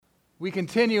We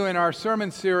continue in our sermon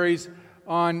series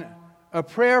on a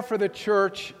prayer for the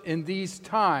church in these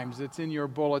times. It's in your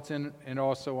bulletin and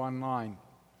also online.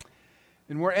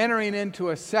 And we're entering into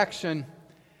a section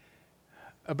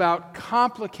about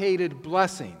complicated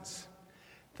blessings,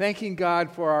 thanking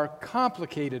God for our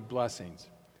complicated blessings.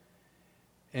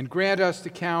 And grant us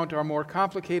to count our more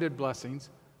complicated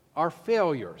blessings, our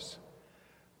failures,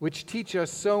 which teach us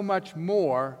so much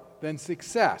more than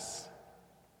success.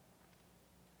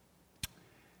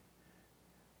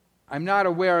 I'm not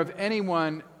aware of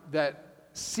anyone that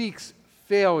seeks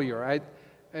failure.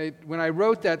 When I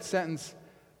wrote that sentence,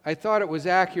 I thought it was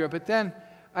accurate, but then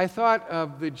I thought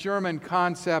of the German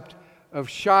concept of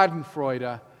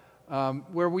Schadenfreude,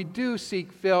 where we do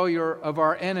seek failure of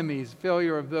our enemies,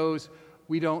 failure of those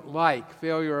we don't like,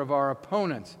 failure of our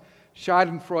opponents.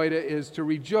 Schadenfreude is to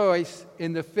rejoice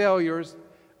in the failures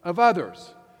of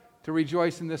others, to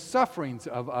rejoice in the sufferings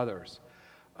of others.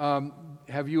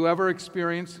 Have you ever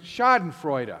experienced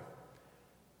Schadenfreude?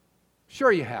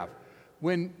 Sure you have.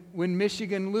 When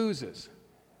Michigan loses,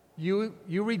 you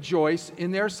rejoice in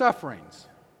their sufferings.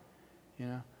 You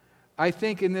know, I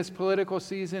think in this political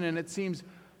season, and it seems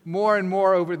more and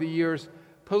more over the years,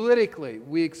 politically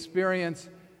we experience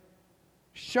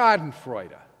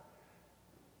Schadenfreude,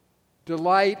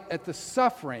 delight at the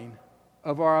suffering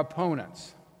of our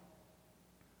opponents.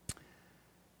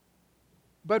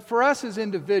 But for us as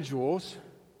individuals,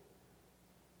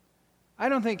 I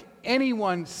don't think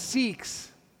anyone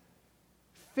seeks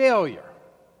failure.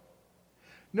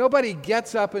 Nobody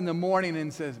gets up in the morning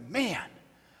and says, "Man,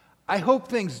 I hope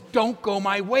things don't go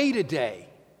my way today.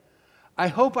 I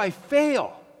hope I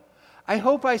fail. I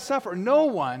hope I suffer." No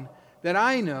one that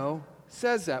I know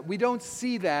says that. We don't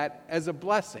see that as a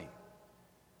blessing.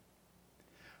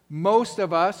 Most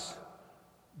of us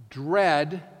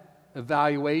dread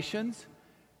evaluations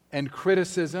and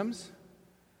criticisms.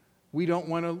 We don't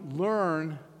want to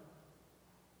learn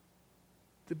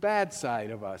the bad side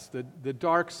of us, the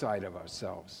dark side of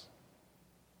ourselves.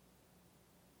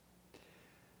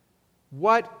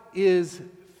 What is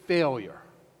failure?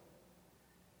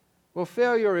 Well,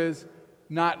 failure is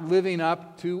not living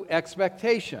up to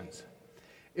expectations.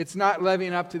 It's not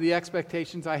living up to the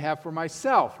expectations I have for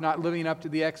myself, not living up to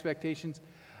the expectations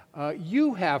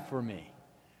you have for me.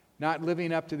 Not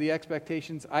living up to the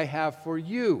expectations I have for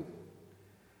you.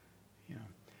 You know,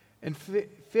 and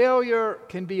failure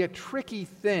can be a tricky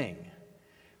thing.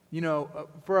 You know,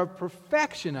 for a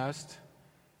perfectionist,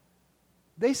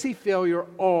 they see failure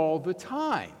all the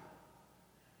time,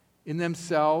 in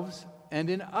themselves and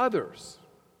in others.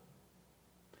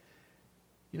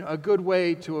 You know, a good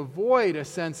way to avoid a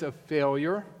sense of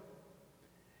failure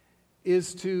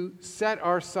is to set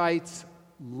our sights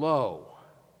low,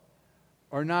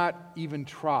 or not even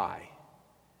try.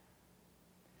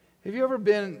 Have you ever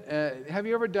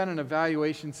done an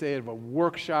evaluation, say, of a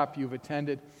workshop you've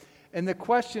attended, and the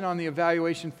question on the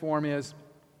evaluation form is,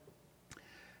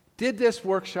 did this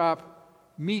workshop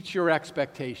meet your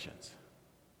expectations?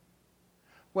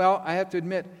 Well, I have to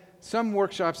admit, some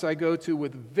workshops I go to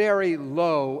with very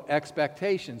low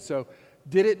expectations. So,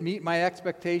 did it meet my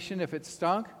expectation if it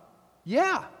stunk?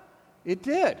 Yeah, it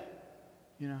did.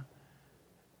 You know.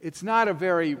 It's not a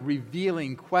very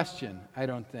revealing question, I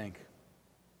don't think.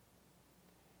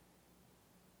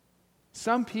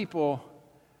 Some people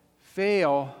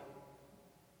fail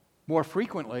more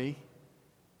frequently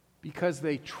because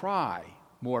they try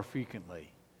more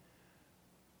frequently.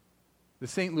 The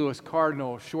St. Louis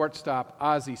Cardinal shortstop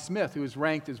Ozzie Smith, who is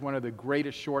ranked as one of the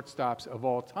greatest shortstops of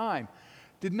all time,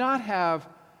 did not have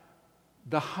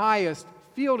the highest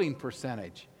fielding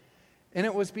percentage. And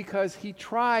it was because he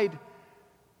tried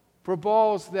for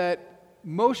balls that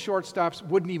most shortstops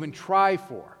wouldn't even try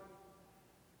for.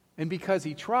 And because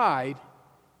he tried,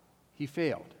 he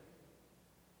failed.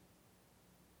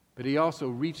 But he also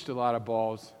reached a lot of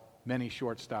balls many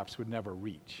shortstops would never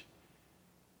reach.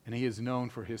 And he is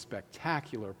known for his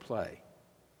spectacular play.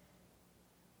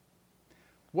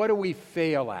 What do we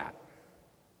fail at?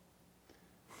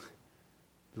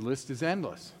 The list is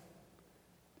endless.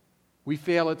 We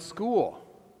fail at school.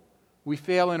 We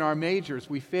fail in our majors,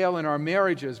 we fail in our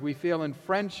marriages, we fail in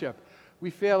friendship,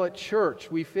 we fail at church,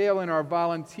 we fail in our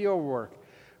volunteer work,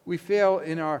 we fail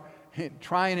in our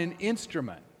trying an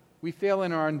instrument, we fail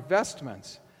in our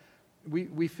investments,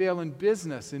 we fail in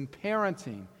business, in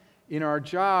parenting, in our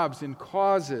jobs, in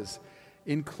causes,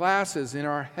 in classes, in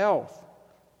our health.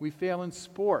 We fail in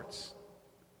sports.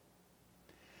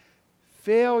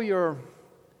 Failure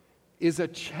is a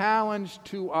challenge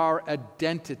to our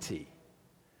identity,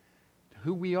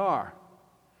 who we are.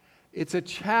 It's a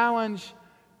challenge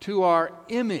to our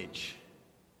image.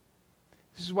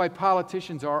 This is why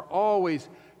politicians are always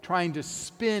trying to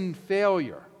spin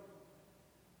failure,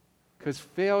 because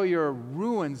failure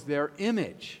ruins their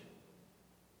image.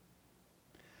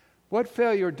 What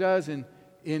failure does in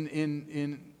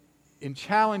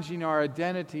challenging our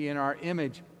identity and our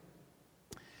image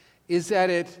is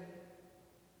that it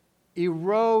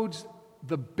erodes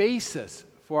the basis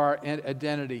for our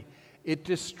identity. It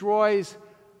destroys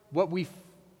what we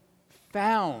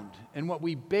found and what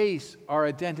we base our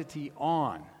identity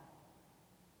on.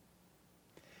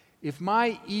 If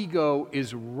my ego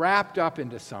is wrapped up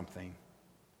into something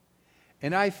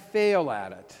and I fail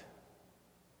at it,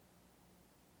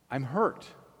 I'm hurt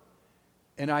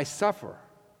and I suffer.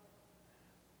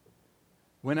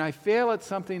 When I fail at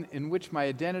something in which my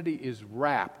identity is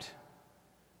wrapped,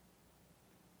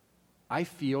 I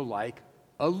feel like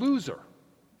a loser.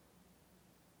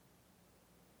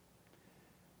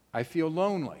 I feel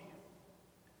lonely,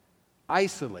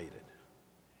 isolated,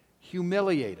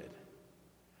 humiliated.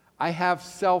 I have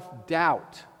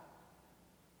self-doubt.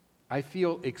 I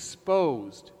feel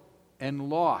exposed and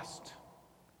lost.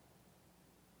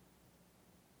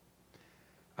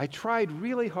 I tried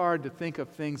really hard to think of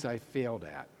things I failed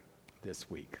at this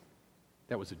week.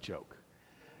 That was a joke.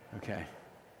 Okay.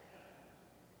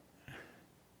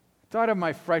 Thought of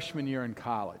my freshman year in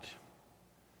college.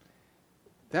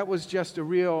 That was just a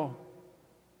real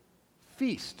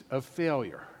feast of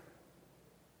failure.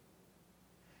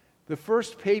 The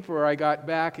first paper I got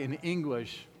back in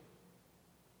English,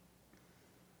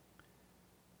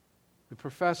 the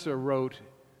professor wrote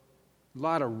a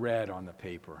lot of red on the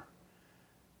paper.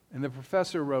 And the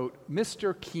professor wrote,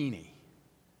 "Mr. Keeney,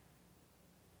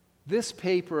 this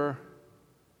paper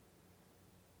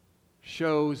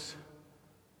shows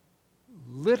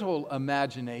little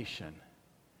imagination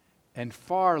and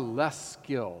far less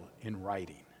skill in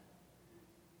writing."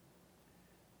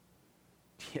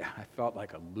 Yeah, I felt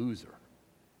like a loser.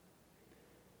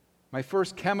 My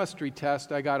first chemistry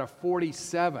test, I got a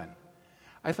 47.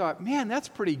 I thought, man, that's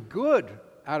pretty good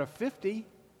out of 50.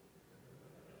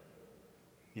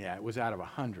 Yeah, it was out of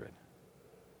 100.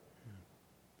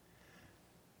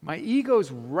 My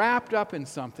ego's wrapped up in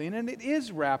something, and it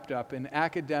is wrapped up in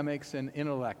academics and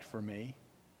intellect for me.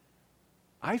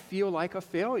 I feel like a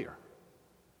failure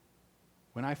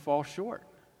when I fall short.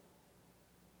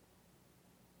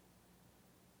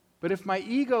 But if my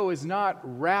ego is not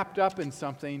wrapped up in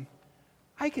something,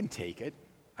 I can take it.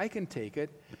 I can take it.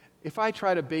 If I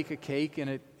try to bake a cake and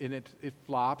it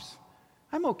flops,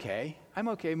 I'm okay. I'm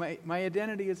okay. My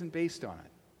identity isn't based on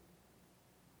it.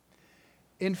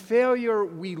 In failure,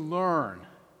 we learn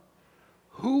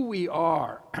who we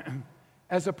are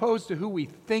as opposed to who we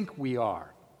think we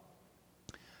are.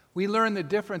 We learn the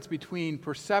difference between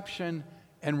perception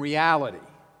and reality.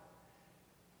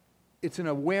 It's an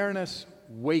awareness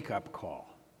wake-up call.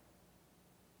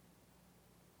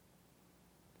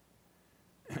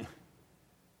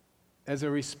 As a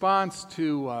response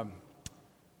to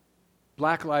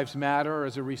Black Lives Matter,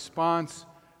 as a response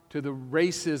to the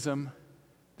racism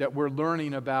that we're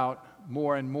learning about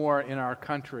more and more in our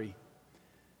country,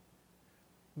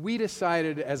 we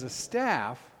decided as a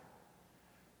staff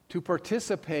to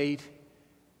participate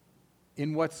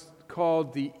in what's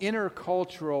called the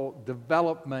Intercultural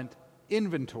Development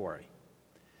Inventory.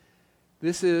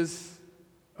 This is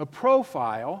a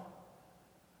profile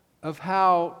of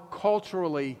how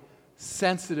culturally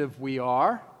sensitive we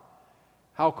are,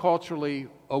 how culturally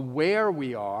aware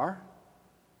we are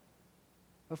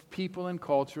of people and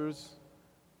cultures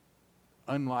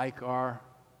unlike our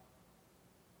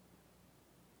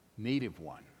native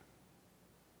one.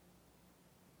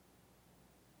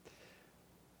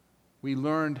 We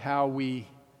learned how we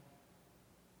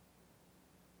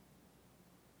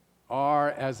are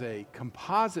as a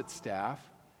composite staff,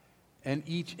 and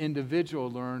each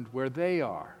individual learned where they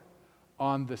are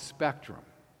on the spectrum.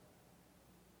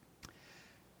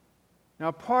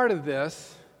 Now, part of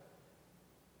this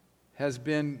has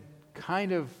been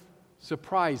kind of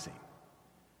surprising,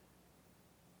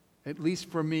 at least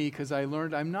for me, because I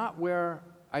learned I'm not where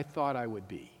I thought I would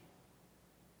be.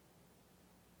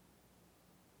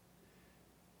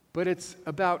 But it's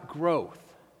about growth.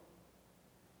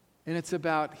 And it's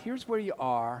about here's where you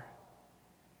are,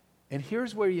 and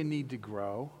here's where you need to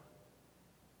grow,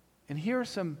 and here are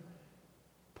some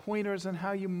pointers on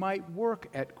how you might work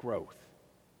at growth.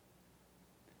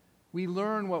 We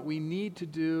learn what we need to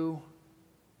do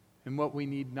and what we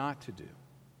need not to do.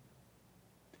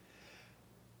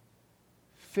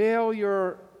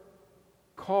 Failure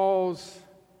calls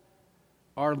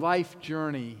our life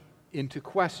journey into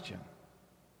question.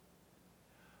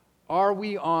 Are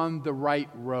we on the right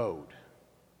road?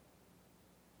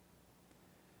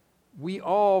 we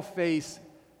all face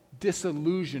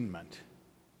disillusionment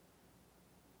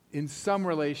in some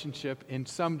relationship, in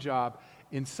some job,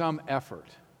 in some effort.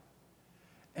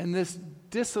 And this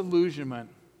disillusionment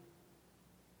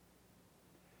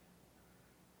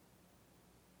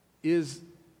is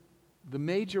the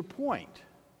major point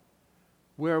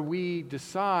where we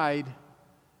decide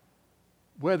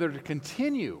whether to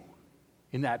continue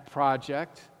in that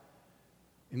project,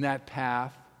 in that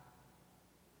path,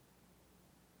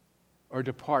 or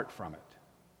depart from it.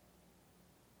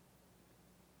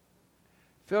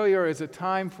 Failure is a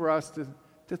time for us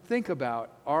to think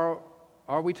about,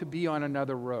 are we to be on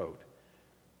another road?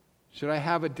 Should I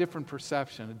have a different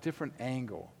perception, a different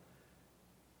angle?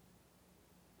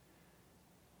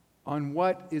 On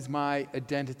what is my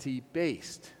identity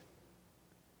based?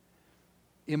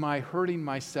 Am I hurting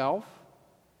myself?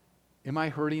 Am I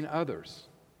hurting others?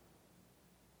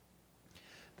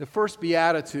 The first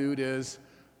beatitude is,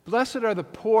 "Blessed are the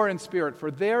poor in spirit, for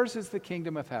theirs is the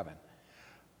kingdom of heaven."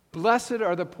 Blessed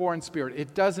are the poor in spirit.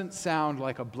 It doesn't sound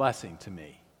like a blessing to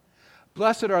me.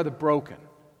 Blessed are the broken.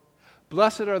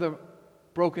 Blessed are the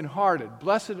brokenhearted.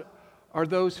 Blessed are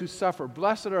those who suffer.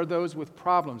 Blessed are those with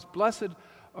problems. Blessed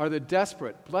are the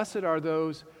desperate. Blessed are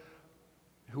those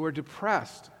who are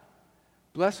depressed.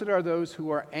 Blessed are those who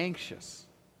are anxious.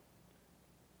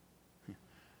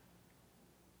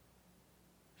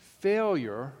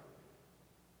 Failure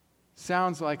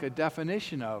sounds like a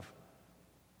definition of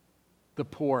the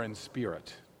poor in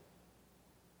spirit.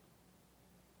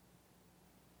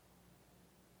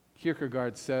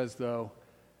 Kierkegaard says, though,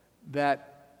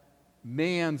 that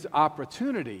man's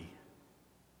opportunity,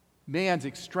 man's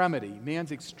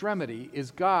extremity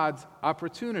is God's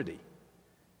opportunity.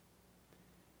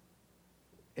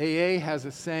 AA has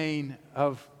a saying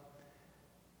of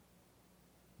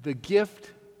the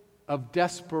gift of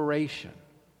desperation.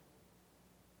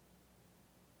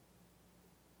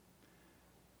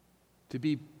 To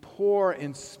be poor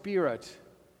in spirit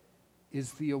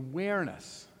is the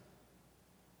awareness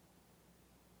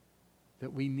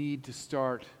that we need to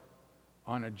start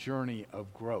on a journey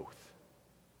of growth.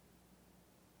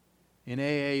 In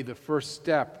AA, the first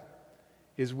step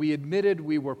is we admitted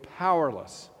we were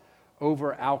powerless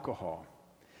over alcohol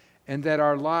and that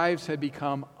our lives had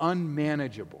become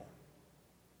unmanageable.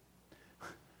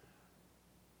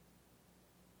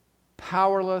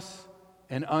 Powerless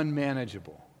and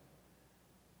unmanageable.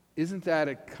 Isn't that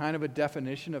a kind of a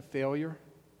definition of failure?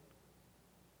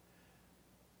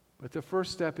 But the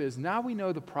first step is, now we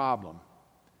know the problem.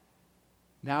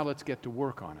 Now let's get to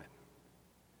work on it.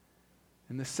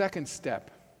 And the second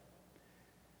step,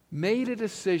 made a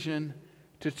decision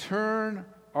to turn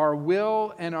our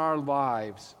will and our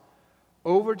lives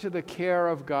over to the care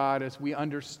of God as we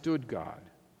understood God.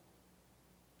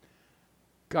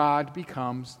 God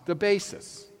becomes the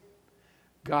basis.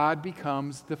 God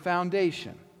becomes the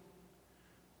foundation.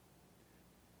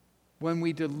 When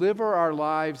we deliver our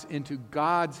lives into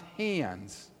God's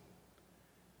hands,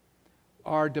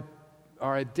 our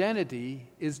identity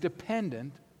is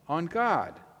dependent on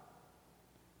God.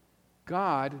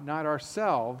 God, not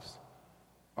ourselves,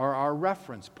 are our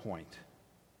reference point.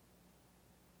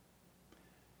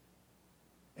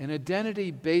 An identity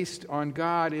based on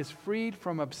God is freed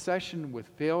from obsession with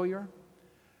failure,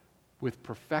 with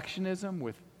perfectionism,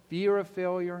 with fear of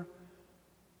failure,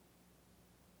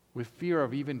 with fear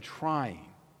of even trying,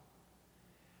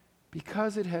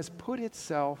 because it has put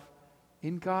itself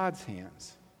in God's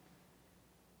hands.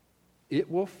 It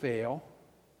will fail,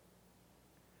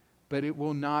 but it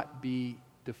will not be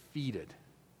defeated.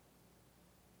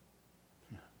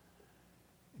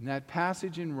 In that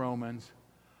passage in Romans,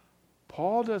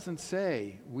 Paul doesn't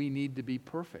say we need to be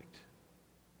perfect.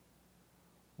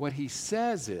 What he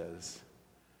says is,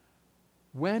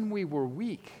 when we were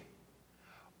weak,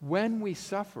 when we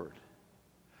suffered,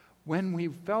 when we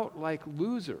felt like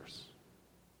losers,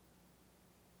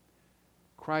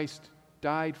 Christ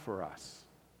died for us.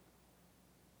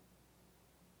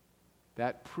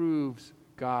 That proves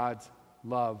God's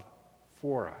love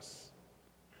for us.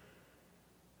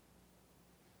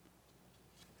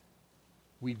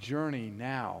 We journey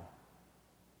now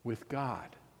with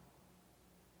God.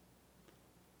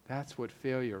 That's what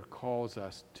failure calls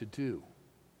us to do.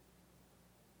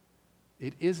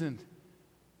 It isn't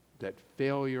that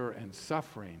failure and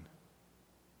suffering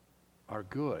are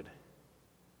good.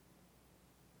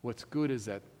 What's good is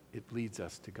that it leads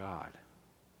us to God.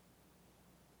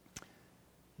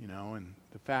 And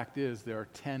the fact is there are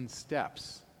 10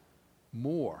 steps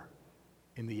more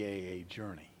in the AA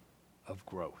journey of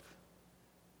growth.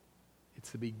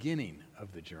 It's the beginning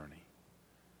of the journey.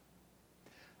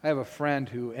 I have a friend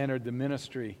who entered the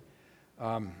ministry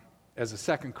as a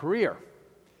second career.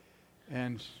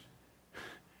 And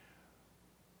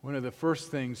one of the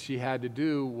first things she had to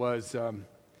do was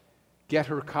get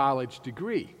her college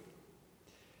degree.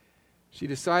 She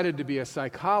decided to be a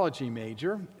psychology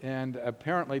major, and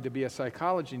apparently to be a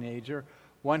psychology major,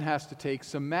 one has to take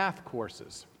some math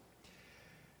courses.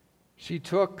 She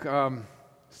took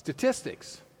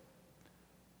statistics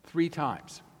 3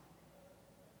 times.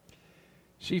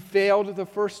 She failed the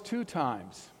first 2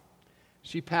 times.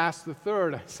 She passed the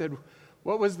third. I said,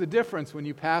 "What was the difference when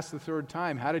you passed the third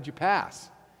time? How did you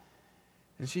pass?"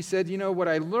 And she said, "What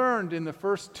I learned in the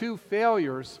first 2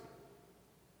 failures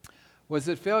was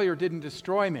that failure didn't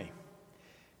destroy me.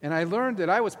 And I learned that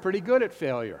I was pretty good at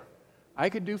failure. I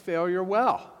could do failure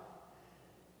well."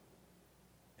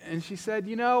 And she said,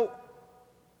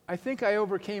 "I think I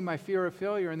overcame my fear of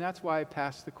failure, and that's why I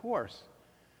passed the course.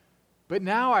 But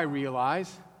now I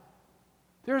realize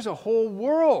there's a whole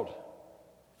world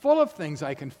full of things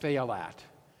I can fail at,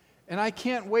 and I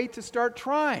can't wait to start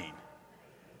trying."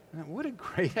 And what a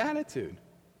great attitude.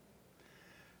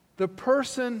 The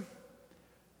person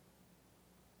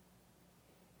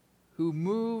who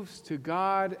moves to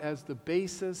God as the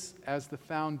basis, as the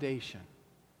foundation,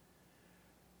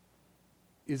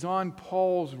 is on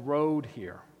Paul's road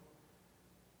here,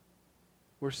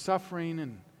 where suffering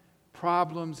and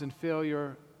problems and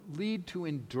failure lead to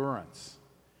endurance.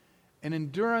 And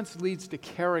endurance leads to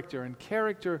character, and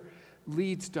character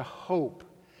leads to hope.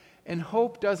 And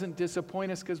hope doesn't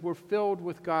disappoint us because we're filled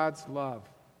with God's love.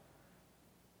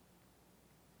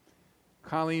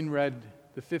 Colleen read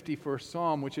the 51st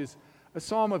Psalm, which is a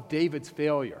psalm of David's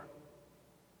failure.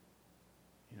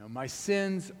 "My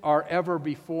sins are ever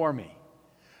before me.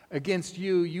 Against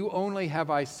you only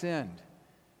have I sinned."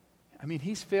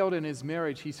 He's failed in his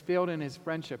marriage. He's failed in his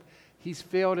friendship. He's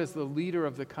failed as the leader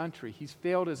of the country. He's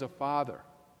failed as a father.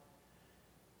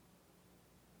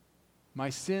 "My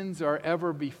sins are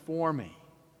ever before me.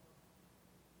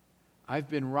 I've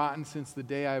been rotten since the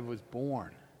day I was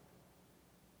born."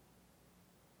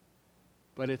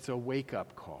 But it's a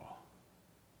wake-up call.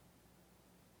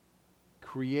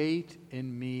 "Create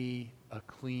in me a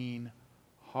clean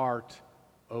heart,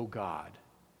 O God."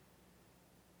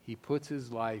 He puts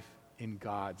his life in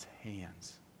God's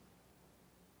hands.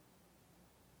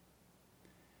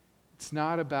 It's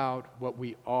not about what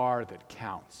we are that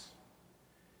counts.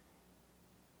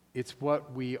 It's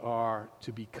what we are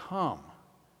to become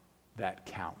that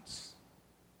counts.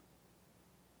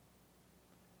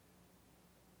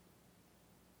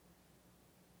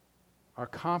 Our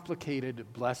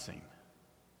complicated blessing,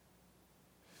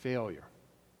 failure.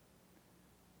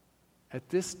 At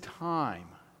this time,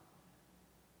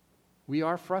 we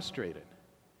are frustrated,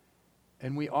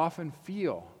 and we often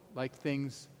feel like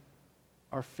things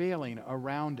are failing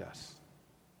around us.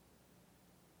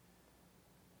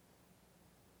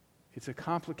 It's a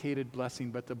complicated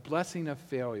blessing, but the blessing of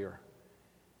failure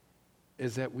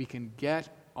is that we can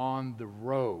get on the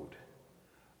road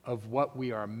of what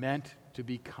we are meant to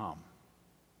become.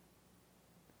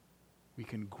 We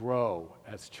can grow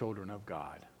as children of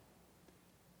God.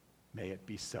 May it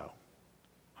be so.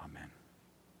 Amen.